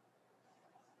now?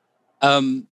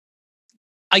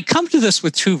 I come to this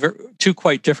with two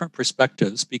quite different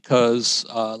perspectives because,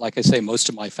 like I say, most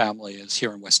of my family is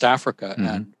here in West Africa,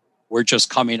 and we're just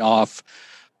coming off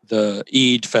the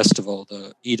Eid festival,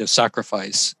 the Eid of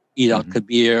Sacrifice, Eid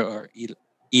al-Kabir, or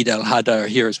Eid al-Adha,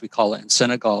 here as we call it in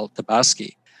Senegal,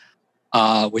 Tabaski,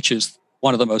 which is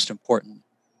one of the most important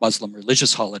Muslim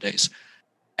religious holidays.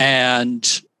 And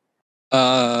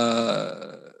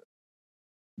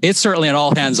it's certainly an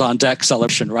all hands on deck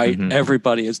celebration, right?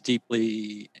 Everybody is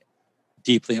deeply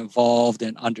involved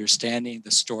in understanding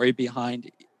the story behind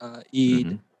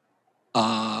Eid,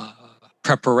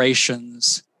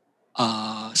 preparations,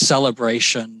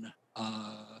 celebration.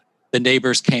 The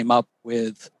neighbors came up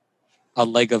with a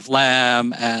leg of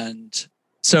lamb. And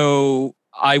so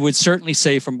I would certainly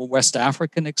say, from a West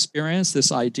African experience,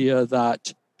 this idea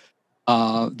that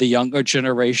the younger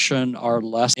generation are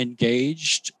less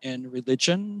engaged in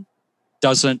religion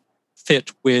doesn't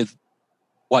fit with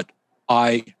what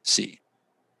I see.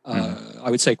 I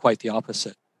would say quite the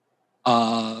opposite.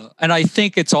 And I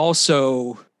think it's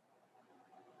also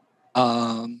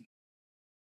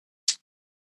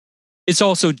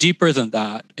deeper than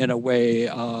that, in a way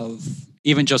of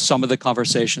even just some of the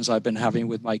conversations I've been having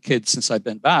with my kids since I've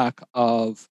been back,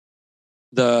 of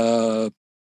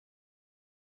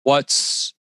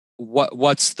what's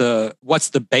the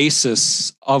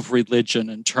basis of religion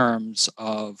in terms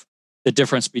of the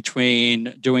difference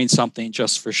between doing something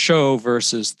just for show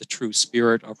versus the true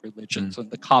spirit of religions and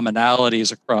the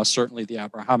commonalities across certainly the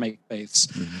Abrahamic faiths.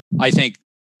 I think,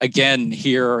 again,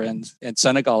 here in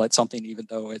Senegal, it's something, even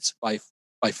though it's by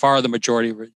far the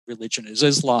majority religion is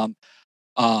Islam,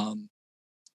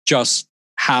 just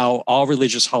how all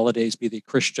religious holidays, be they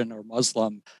Christian or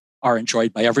Muslim, are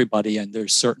enjoyed by everybody. And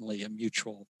there's certainly a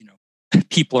mutual,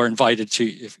 people are invited to,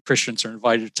 if Christians are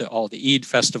invited to all the Eid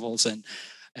festivals, and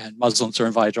Muslims are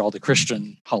invited to all the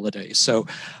Christian holidays. So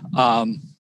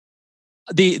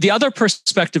the other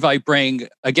perspective I bring,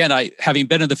 again, having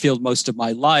been in the field most of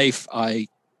my life, I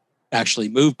actually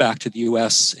moved back to the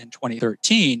US in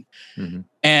 2013.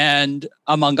 And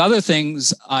among other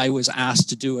things, I was asked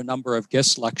to do a number of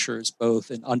guest lectures, both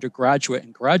in undergraduate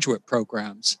and graduate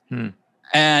programs.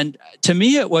 And to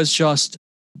me, it was just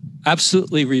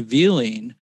absolutely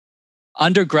revealing.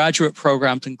 Undergraduate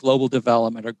programs in global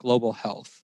development or global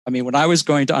health. I mean, when I was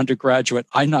going to undergraduate,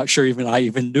 I'm not sure I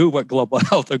even knew what global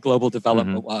health or global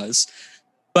development was.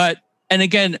 But, and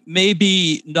again,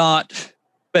 maybe not,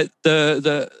 but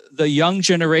the young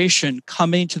generation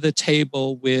coming to the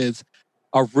table with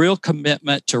a real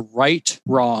commitment to right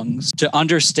wrongs, to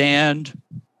understand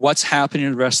what's happening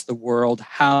in the rest of the world.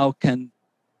 How can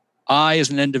I, as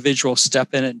an individual,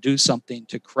 step in and do something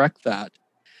to correct that?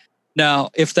 Now,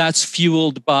 if that's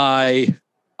fueled by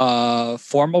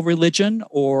formal religion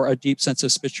or a deep sense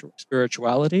of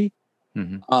spirituality,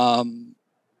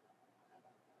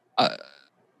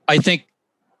 I think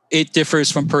it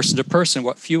differs from person to person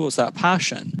what fuels that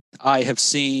passion. I have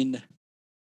seen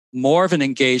more of an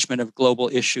engagement of global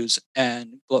issues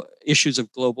and issues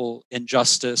of global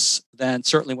injustice than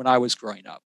certainly when I was growing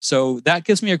up. So that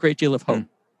gives me a great deal of hope.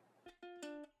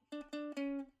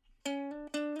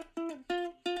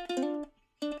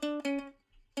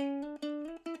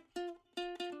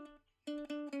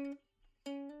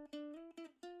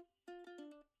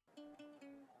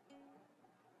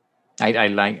 I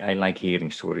like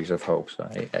hearing stories of hope. So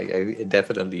I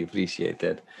definitely appreciate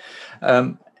that.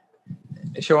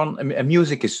 Sean,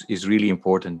 music is really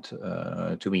important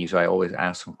to me. So I always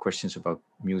ask some questions about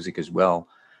music as well.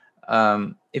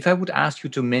 If I would ask you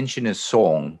to mention a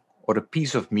song or a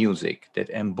piece of music that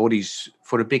embodies,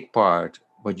 for a big part,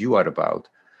 what you are about,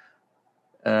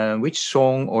 which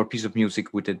song or piece of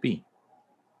music would it be?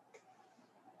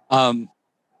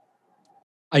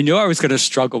 I knew I was going to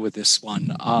struggle with this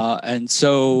one. And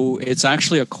so it's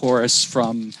actually a chorus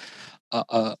from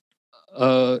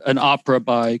an opera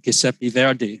by Giuseppe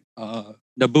Verdi,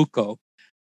 Nabucco.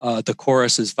 The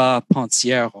chorus is Va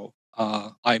Pensiero.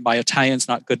 My Italian's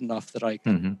not good enough that I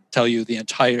can tell you the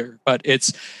entire, but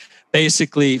it's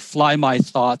basically Fly My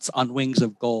Thoughts on Wings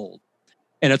of Gold.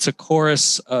 And it's a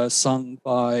chorus sung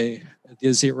by the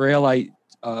Israelite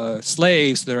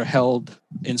slaves that are held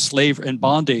in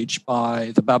bondage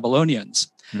by the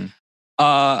Babylonians.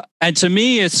 And to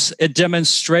me, it's a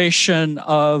demonstration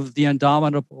of the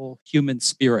indomitable human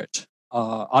spirit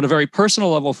on a very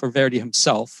personal level for Verdi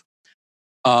himself.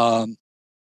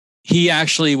 He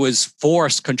actually was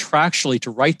forced contractually to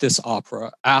write this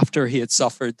opera after he had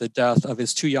suffered the death of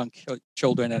his two young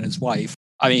children and his wife.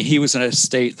 I mean, he was in a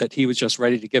state that he was just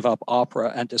ready to give up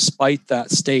opera. And despite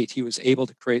that state, he was able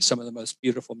to create some of the most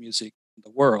beautiful music in the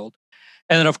world.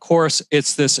 And then, of course,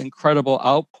 it's this incredible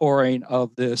outpouring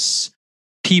of this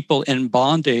people in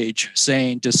bondage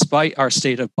saying, despite our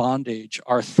state of bondage,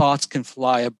 our thoughts can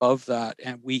fly above that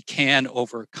and we can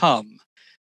overcome.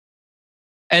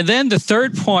 And then the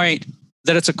third point,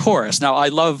 that it's a chorus. Now, I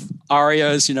love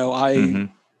arias, the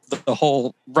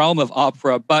whole realm of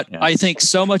opera, but I think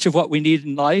so much of what we need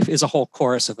in life is a whole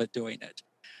chorus of it doing it.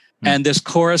 And this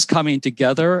chorus coming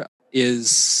together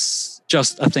is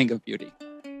just a thing of beauty.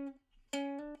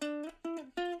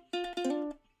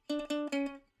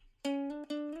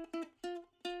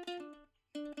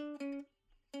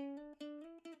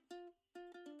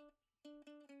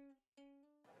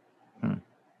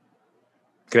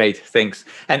 Great, thanks.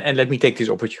 And let me take this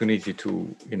opportunity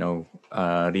to,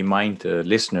 remind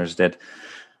listeners that,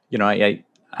 I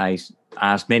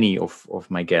asked many of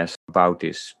my guests about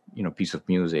this, piece of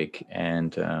music,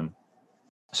 and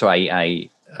so I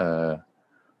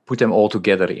put them all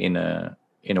together in a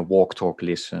Walk, Talk,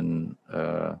 Listen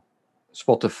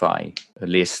Spotify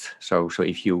list. So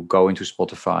if you go into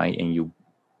Spotify and you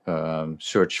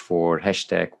search for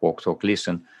hashtag Walk, Talk,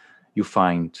 Listen, you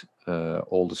find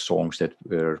all the songs that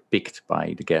were picked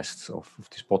by the guests of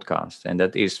this podcast. And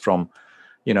that is from,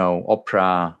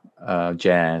 opera,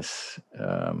 jazz,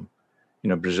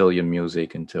 Brazilian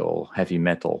music until heavy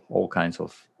metal, all kinds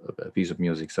of piece of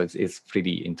music. So it's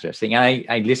pretty interesting.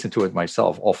 I listen to it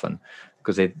myself often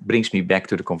because it brings me back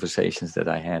to the conversations that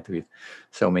I had with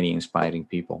so many inspiring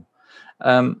people.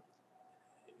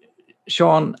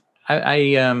 Sean,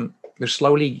 we're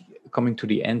slowly coming to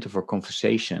the end of our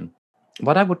conversation.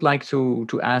 What I would like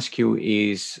to ask you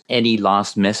is any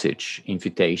last message,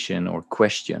 invitation, or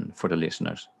question for the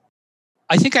listeners?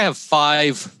 I think I have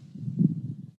 5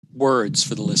 words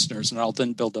for the listeners, and I'll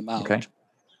then build them out. Okay.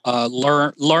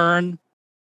 Learn,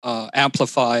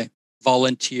 amplify,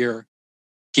 volunteer,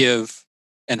 give,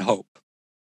 and hope.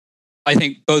 I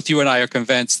think both you and I are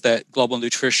convinced that global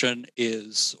nutrition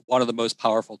is one of the most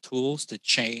powerful tools to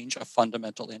change a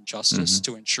fundamental injustice,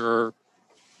 to ensure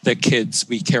that kids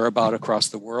we care about across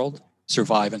the world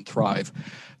survive and thrive.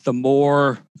 The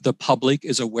more the public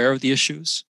is aware of the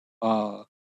issues, the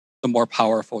more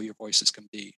powerful your voices can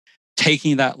be.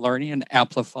 Taking that learning and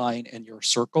amplifying in your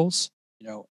circles,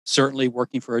 certainly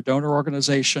working for a donor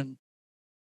organization,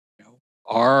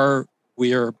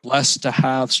 we are blessed to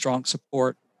have strong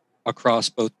support across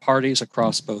both parties,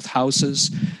 across both houses.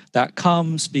 That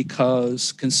comes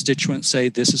because constituents say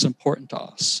this is important to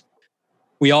us.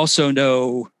 We also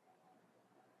know,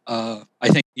 I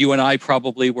think you and I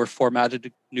probably were formatted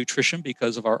to nutrition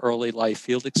because of our early life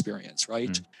field experience,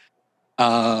 right?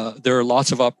 There are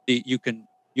lots of upbeat. You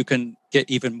can get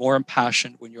even more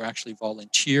impassioned when you actually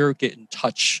volunteer, get in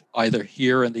touch either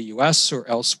here in the US or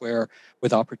elsewhere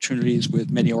with opportunities with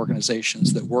many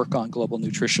organizations that work on global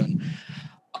nutrition.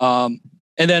 And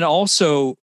then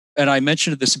also, and I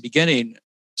mentioned this at the beginning,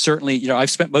 certainly, I've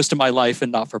spent most of my life in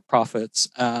not-for-profits,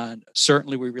 and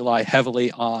certainly we rely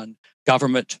heavily on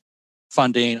government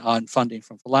funding, on funding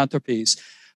from philanthropies.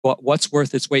 But what's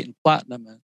worth its weight in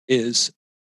platinum is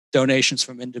donations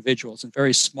from individuals, and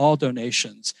very small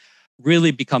donations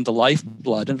really become the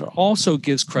lifeblood. And it also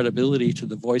gives credibility to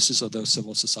the voices of those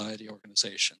civil society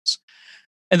organizations.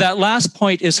 And that last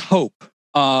point is hope.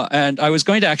 And I was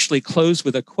going to actually close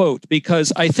with a quote,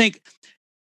 because I think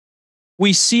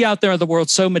we see out there in the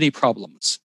world so many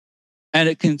problems.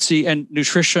 And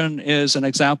nutrition is an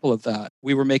example of that.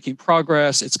 We were making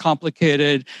progress, it's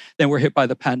complicated, then we're hit by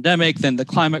the pandemic, then the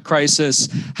climate crisis.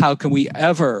 How can we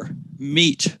ever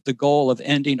meet the goal of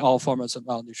ending all forms of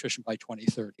malnutrition by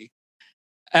 2030?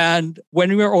 And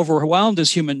when we're overwhelmed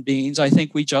as human beings, I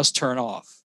think we just turn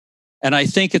off. And I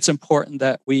think it's important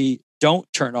that we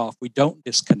don't turn off, we don't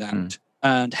disconnect.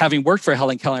 And having worked for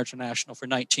Helen Keller International for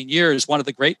 19 years, one of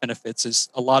the great benefits is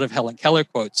a lot of Helen Keller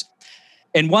quotes.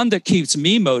 And one that keeps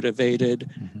me motivated,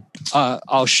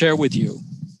 I'll share with you.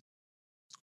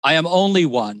 I am only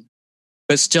one,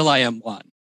 but still I am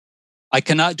one. I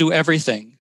cannot do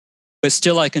everything, but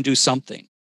still I can do something.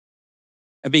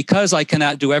 And because I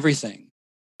cannot do everything,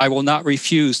 I will not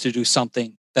refuse to do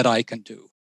something that I can do.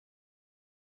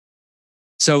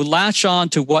 So latch on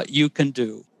to what you can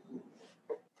do.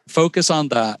 Focus on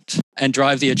that and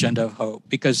drive the agenda of hope,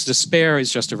 because despair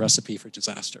is just a recipe for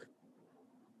disaster.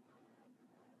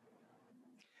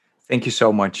 Thank you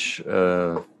so much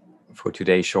for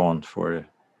today, Sean, for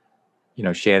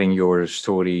sharing your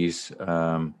stories.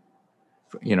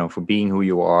 For being who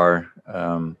you are.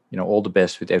 All the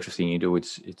best with everything you do.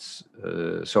 It's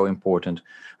so important.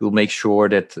 We'll make sure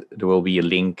that there will be a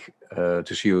link to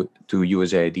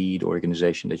USAID, the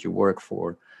organization that you work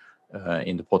for,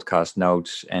 in the podcast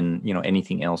notes, and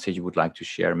anything else that you would like to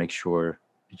share. Make sure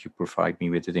that you provide me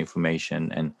with that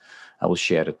information, and I will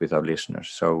share it with our listeners.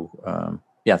 So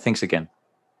thanks again.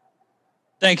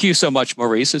 Thank you so much,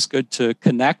 Maurice. It's good to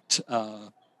connect.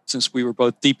 Since we were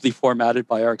both deeply formatted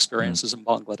by our experiences in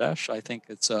Bangladesh, I think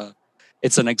it's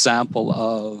an example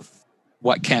of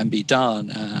what can be done,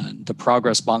 and the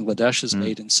progress Bangladesh has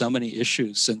made in so many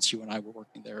issues since you and I were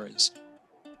working there is,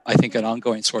 I think, an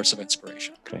ongoing source of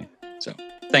inspiration. Okay. So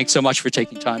thanks so much for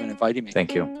taking time and inviting me.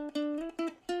 Thank you.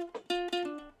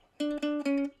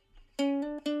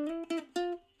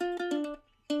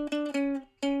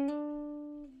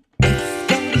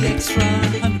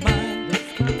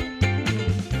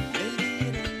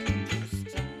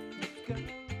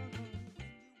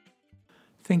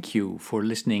 Thank you for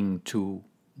listening to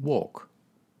Walk,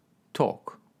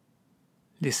 Talk,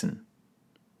 Listen.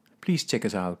 Please check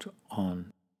us out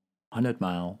on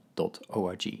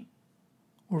 100mile.org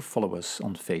or follow us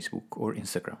on Facebook or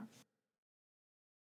Instagram.